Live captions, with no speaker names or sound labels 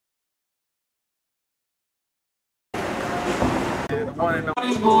one and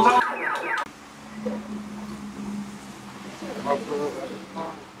only.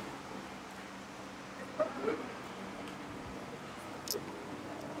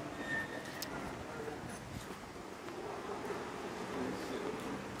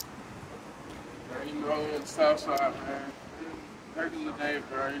 You know, in the South Side, man. Regular day,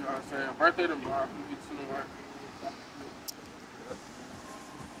 bro. You know what I'm saying? Birthday tomorrow. We get to the work.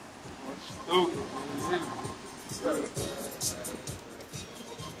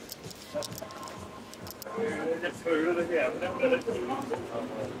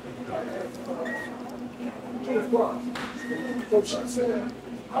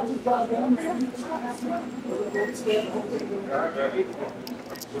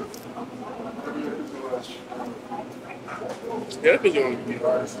 Yeah, that video would be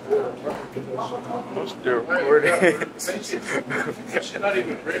nice. I'm still recording. Shit not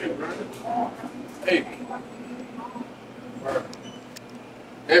even ready, bro. Hey. Bro.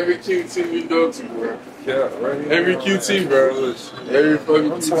 Every QT we go to, bro. Yeah, right. Every QT, bro. Every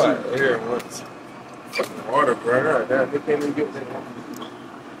fucking QT. Here, what's fucking water, bro? They can't even get there.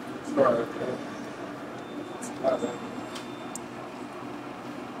 Sorry, man.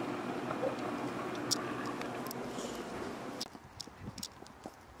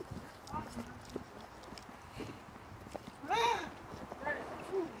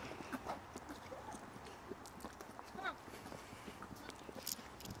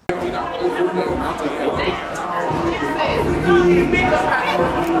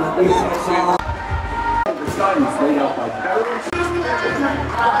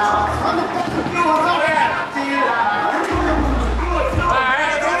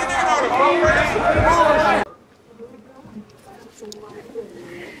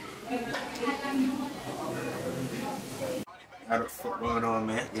 How the fuck going on,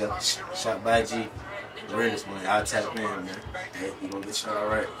 man? Yeah, shot by G. The realest one. I'll tap in, man. Hey, you gonna get shot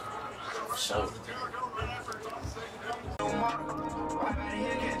alright? For sure.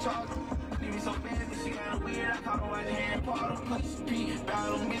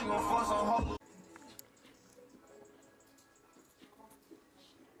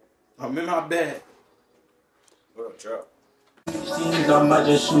 I'm in my bed. What up, Trap? I might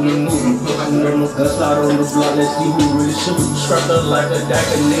just shoot a movie. Dust out on the block, let's see who really shoot. Strapped up like a deck,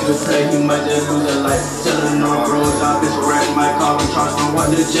 a nigga play, he might just lose a life. Chillin' on roads, I bitch rack, might call him Charles. Don't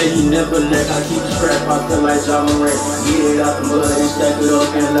want the J, he never let. I keep the strap, I feel like John Moran. Get it out the mud and stack it up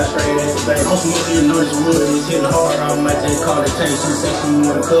and let straight at the bank. I'm smoking noise wood, it's hitting hard, I might just call it tank. She said she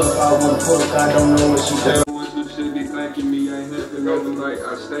wanna cup, I wanna fuck, I don't know what she said. Should be thanking me, ain't nothing over like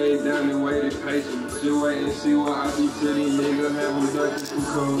I stayed down and waited patiently. Just wait and see what I be to these niggas, have them ducking some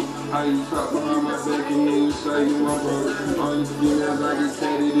cold. How you talk behind my back and then you say you my brother. All you females I get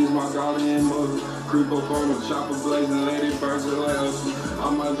tatted is my daughter and mother. Creep up on the chopper blazing, lady birds are like hustle. I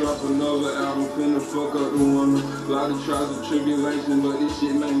might drop another album, finna fuck up the woman. A lot of trials and tribulations, but this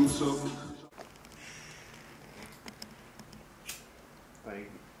shit make me suffer. I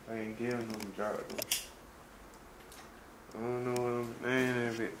ain't giving them drop, bro. I don't know what I'm saying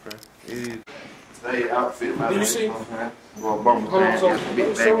that bit, bro. It is. Today outfit, my Did you man. see? Well, bomber pants,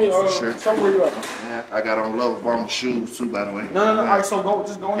 big baggy for sure. Where you at? Yeah, I got on low bomber shoes too, by the way. No. All right, so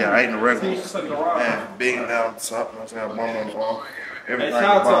just go in. Yeah, I ain't the regular. Just like the ride. And big down the top, I got bomber on the arm. Hey, shout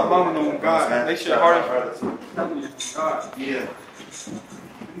out to Obama on God. They shit hard. God. Yeah.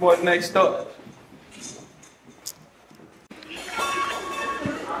 What next up?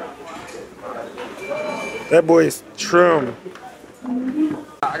 That boy's trim.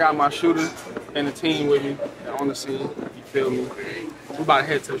 I got my shooter and the team with me on the scene. You feel me? We about to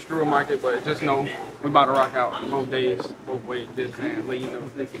head to the Streetwear market, but just know we about to rock out both days, both ways. This and let you know.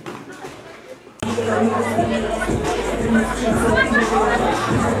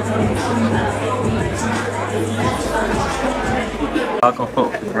 I can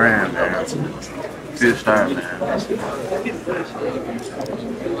fuck with the brand, man. Good start, man.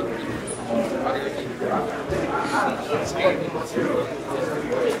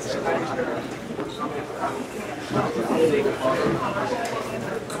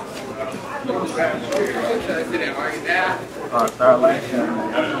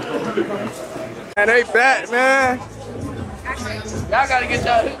 And they back, man. Y'all gotta get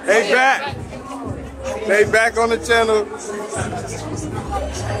y'all. They back. They back on the channel.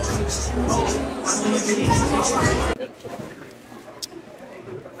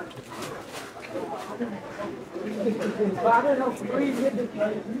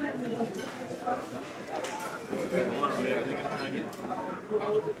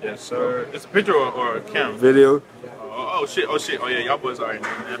 Yes, sir. It's a picture or a camera? Video. Oh shit. Oh yeah, y'all boys already know,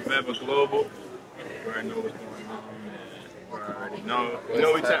 man. Forever Global. You already know what's going on, man. Alright, no, you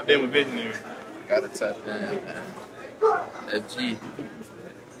know we tapped in with Visionary. Gotta tap in, man. FG.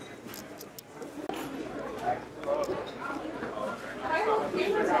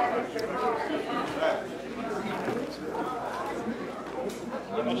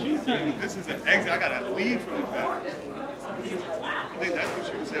 This is an exit. I gotta leave from the back. I think that's what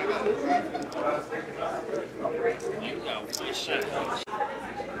she was saying. I gotta leave.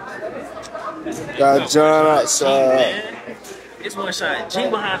 Got John outside. It's one shot. G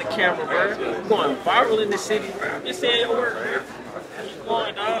behind the camera, bro. We're going viral in the city, bro. I'm just saying your work, bro. You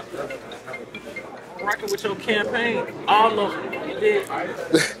going, dog? Rocking with your campaign. All of them. You did.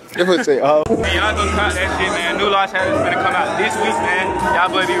 They would say, oh. Man, y'all go cop that shit, man. New Lost Habits is gonna come out this week, man. Y'all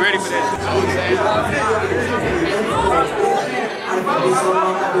better be ready for that.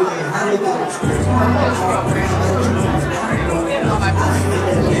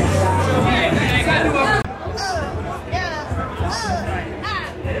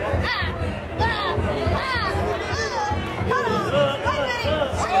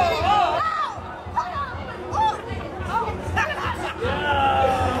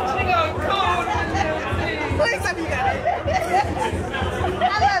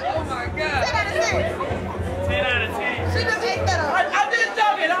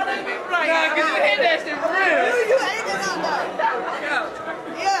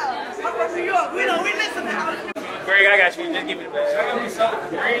 Greg, I got you. Just give me the best. I got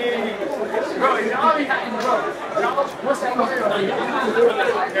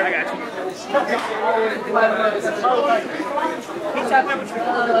you.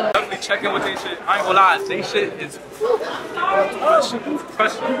 Definitely check in with this shit. I ain't gonna lie, this shit is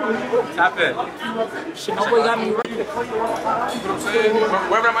crushing. Tap in. Shit got me ready. You know what I'm saying?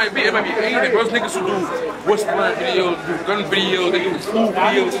 Wherever it might be anything. Those niggas who do whistleblower videos, do gun videos, they do food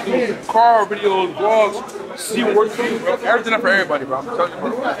videos, they do car videos, vlogs. See what works for you, bro. Everything not for everybody, bro. I'm telling you,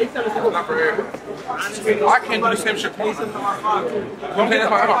 bro. It's not for everybody. I can't do the same shit. You know what I'm saying?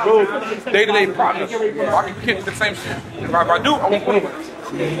 That's my real day-to-day problems. I can't do the same shit. If I do, I won't put them.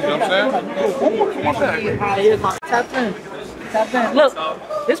 You know what I'm saying? Tap in. Tap in. Look,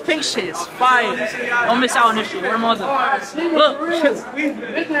 this pink shit is fire. Don't miss out on this shit. Wear mother. Look,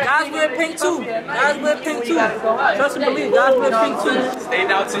 guys wear pink too. Guys wear pink too. Trust and believe. Guys wear pink too. Stay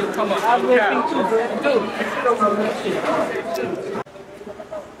down to you. Come on. Guys wear pink too.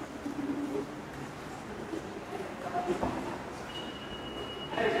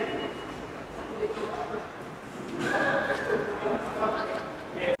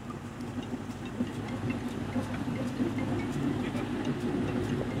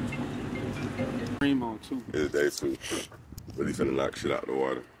 On too. It's day 2. But he's finna knock shit out the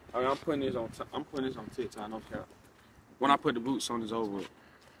water. I mean, I'm putting this on TikTok, no cap. When I put the boots on, it's over.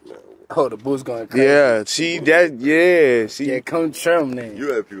 Oh, the boots going crazy. Yeah, she. Yeah, come trim then.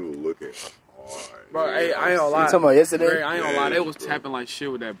 You had people looking hard. Bro, hey, I ain't gonna lie. You talking about yesterday? Bro, I ain't gonna lie, they was tapping like shit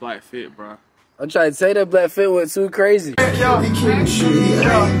with that black fit, bro. I'm trying to say that black fit went too crazy. You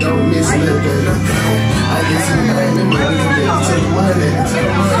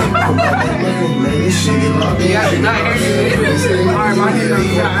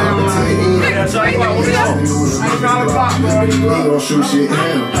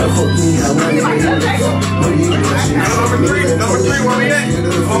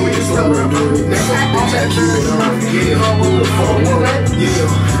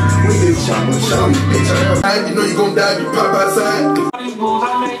know you gon' die if you pop outside.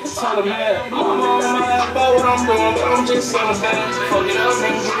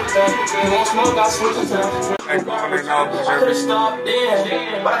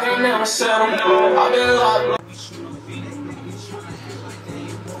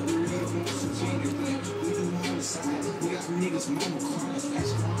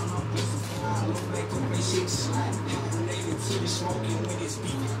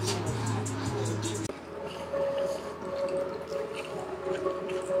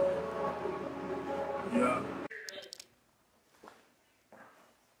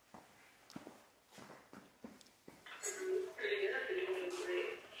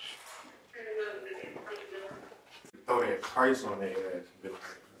 Throw that price on their ass.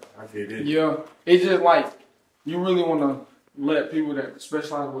 I get it. Yeah, it's just like, you really want to let people that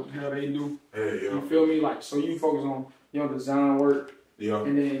specialize what the hell they do. Yeah. You feel me? Like, so you focus on your design work. Yeah.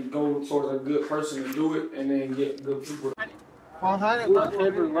 And then go towards a good person to do it, and then get good people. 400, My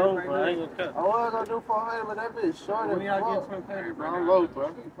paper low, bro. I ain't gonna cut. I was gonna do 400, but that bitch short. When y'all get to a paper, bro, I'm low,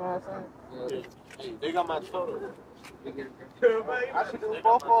 bro. They got my total. I should do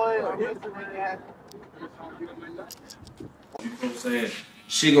 400. You know what I'm saying?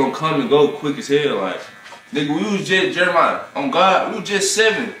 Shit gonna come and go quick as hell, like. Nigga, we was just, Jeremiah, on God, we was just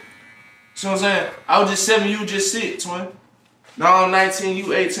 7. You know what I'm saying? I was just 7, you was just 6, twin. Now I'm 19,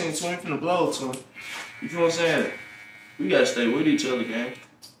 you 18, twin. Finna blow, twin. You feel what I'm saying? We gotta stay with each other, gang.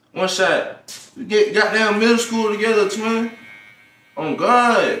 One shot. We get goddamn middle school together, twin. On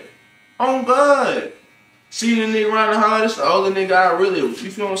God. On God. See the nigga around the house, this the only nigga I really, you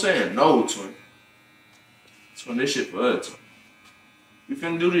feel what I'm saying? No, twin. Twin, this shit for us, twin. We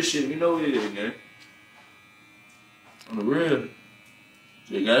finna do this shit, we know it is, gang. On the real.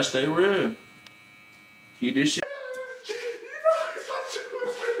 You gotta stay real. Keep this shit.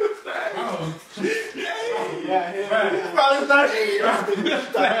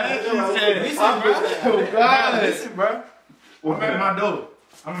 Listen, bro. I'm at my door.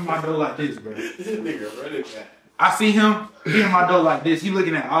 I'm in my door like this, bro. This nigga running back. I see him. He in my door like this. He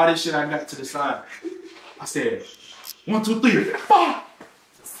looking at all this shit I got to the side. I said, 1, 2, 3. Fuck!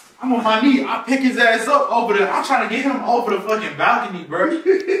 I'm on my knee. I pick his ass up over there. I'm trying to get him over the fucking balcony, bro.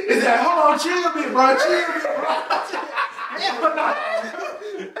 He's like, hold on, chill a bit, bro. Chill a bit, bro.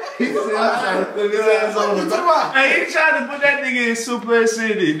 He said, I'm trying to put his ass on the balcony. Hey, he trying to put that nigga in Super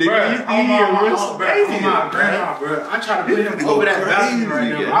City, nigga. Bro, on my grandma, bro. I try to put him over that balcony right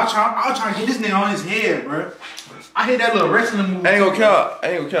now. I was trying to get this nigga on his head, bro. I hit that little wrestling move. I ain't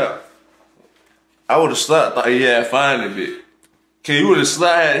gonna count. I would've slapped, thought he had fine a bit. Cause he would've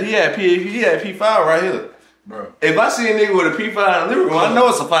slapped, he had P5 right here. Bro. If I see a nigga with a P5 in the living room, I know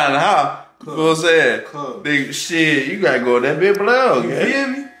it's a fine in the house. You know what I'm saying? Nigga, shit, you gotta go that bit below, you feel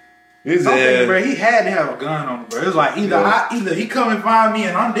me? His ass. Bro, he had to have a gun on him, bro. It was like either he come and find me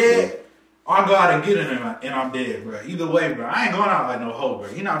and I'm dead, or I go out and get him and I'm dead, bro. Either way, bro. I ain't going out like no hoe, bro.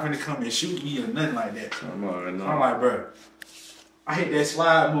 He not finna come and shoot me or nothing like that. I'm like, bro. I hit that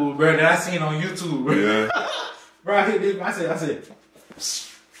slide move, bro, that I seen on YouTube, bro. Yeah. Bro, I hit this. I said.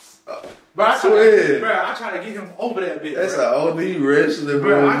 Bro, I try to get him over that bitch. That's an OD wrestling,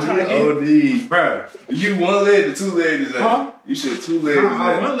 bro. I try to get OD. Bro. You one leg or 2 legs his ass? Huh? You should 2 legs his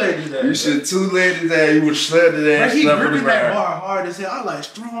ass. 1 leg his ass. You should 2 legs his ass. You would slap his ass. He gripping that bar hard as hell. I like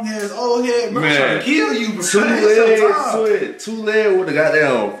strong ass, old head, bro. I'm trying to kill you, bro. 2 legs, 2 legs with the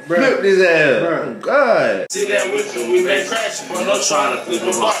goddamn flipped his ass. Bro. Oh, God. See that with you, we made crash, but no trying to flip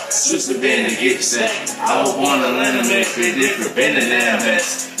a bar. Switch the bin and get the set. I was born to land a man, fit different, been in that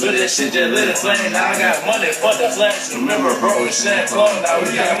mess. Look that shit just lit a flame. Now I got money for the flash. Remember, bro, we shit clothes. Now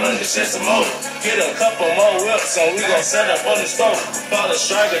we got money to shit some more. Get a couple more whips, so we gon' set up on the stove. Follow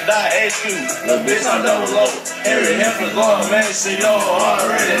striker, die HQ. Little bitch, I'm double low. Harry Hefner going, man, so y'all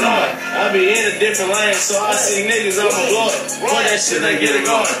already know it. I be in a different lane, so I see niggas, I'ma blow it. Boy, that shit, I get it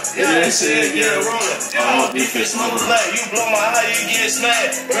going. Yeah, that shit, get it rolling. I'm a defense, mother black. You blow my eye, you get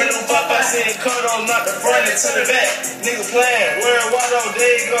smacked. Brand new pop, I seen it cut on, not the front and to the back. Nigga playing, where Watto,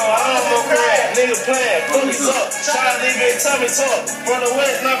 there you go. I don't know crap. Nigga playing, booties up. Try to leave it tummy talk. From the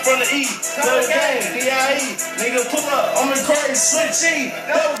west, not from the east. Double game, DIE. Nigga pull up, I'm in crazy, switch E.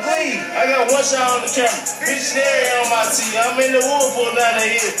 Double glee. I got one shot on the camera. Bitch, there on my tee. I'm in the wood pull down the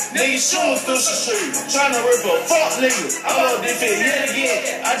hill. Niggas shooting through the street. Trying to rip a fuck nigga. I'm on defense yet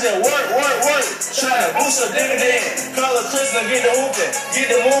again. I just work. Trying to boost a dividend. Call a Christmas, get the hooping. Get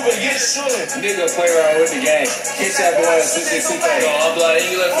the moving, get the shooting. Nigga play around with the game. Catch that boy in 662. I'm like,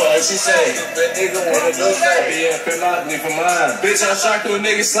 English for what she say. That nigga wanna do that. Be in philosophy for mine. Bitch, I'm shocked to a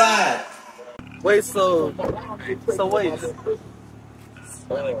nigga slide. Wait, so wait.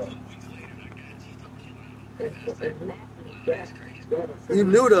 You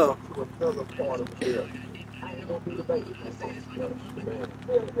knew though.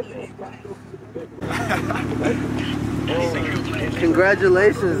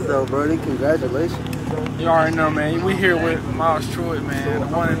 Congratulations though, Brody. Congratulations. You already know, man. We here with Myles Truitt, man. The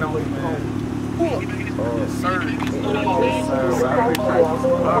one and only, man. Yes, sir. Yes, sir. I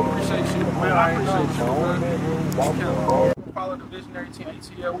appreciate you, man. I appreciate you, man. Follow the Visionary Team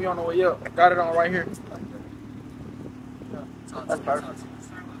ATL. We on the way up. Got it on right here. That's perfect.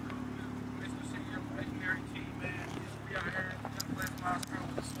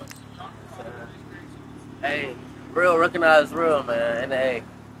 Hey, real recognize real, man. And hey,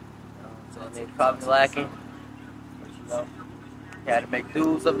 so I mean, probably lacking. You know, you had to make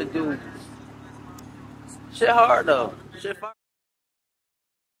dudes of the dudes. Shit hard though. Shit fire.